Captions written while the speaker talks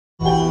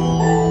Fucking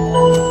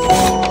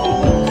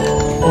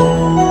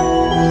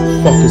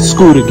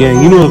Scooter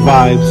gang, you know the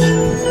vibes.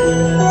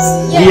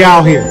 Yeah. We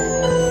out here.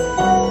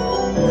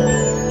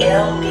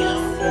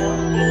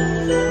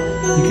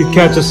 You can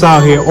catch us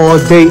out here all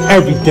day,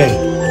 every day.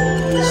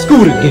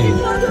 Scooter gang.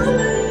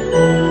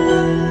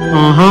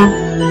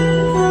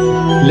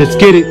 Let's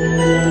get it.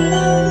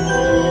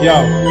 Yo.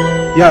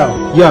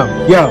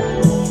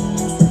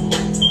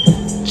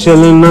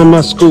 Chillin' on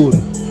my scooter,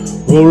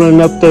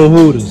 rolling up the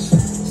hooters,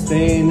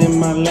 staying in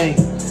my lane.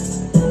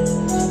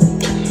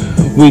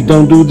 We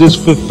don't do this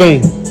for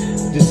fame.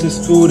 This is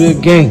Scooter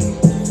gang.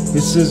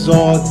 This is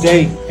all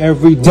day,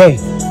 every day.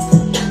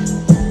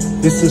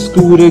 This is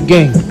Scooter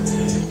gang.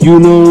 You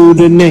know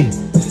the name.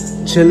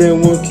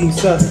 Chillin' with King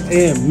Sus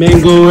and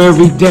Mango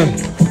every day.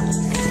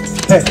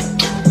 Hey,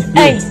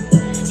 hey.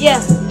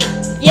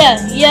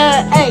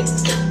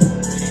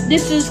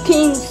 This is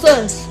King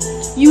Sus.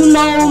 You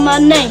know my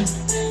name.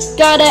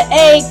 Got an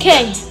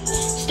AK.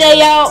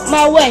 Stay out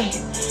my way,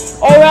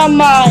 or I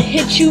might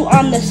hit you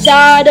on the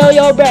side of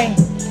your brain.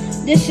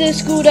 This is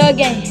Scooter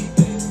gang.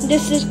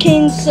 This is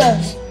King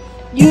Sus.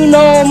 You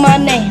know my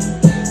name.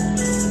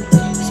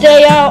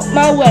 Stay out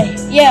my way.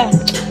 Yeah.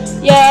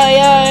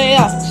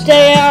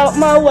 Stay out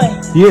my way.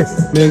 Yeah,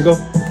 Mango.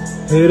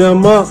 Hit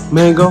 'em up,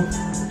 Mango.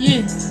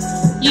 Yeah.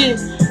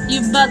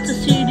 You about to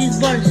see these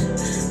bars.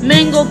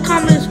 Mango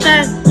comments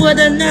back with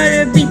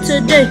another beat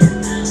today.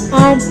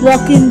 I'm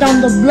walking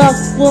down the block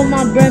with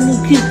my brand new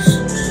kicks.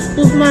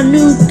 With my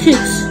new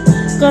kicks.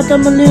 Got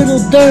them a little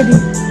dirty.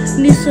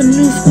 Need some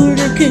new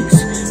scooter kicks.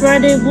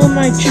 Riding with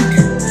my chick.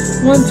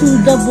 1-2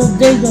 double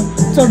digger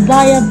to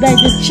buy a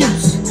bag of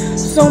chips.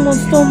 Someone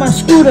stole my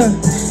scooter.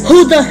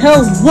 Who the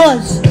hell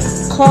was?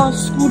 Called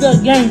Scooter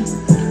gang.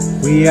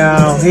 We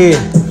out here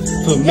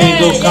for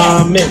Mango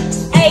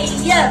comments. Hey,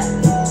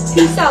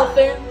 peace out,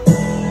 fam.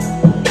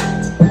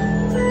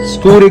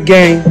 Scooter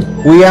gang,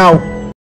 we out.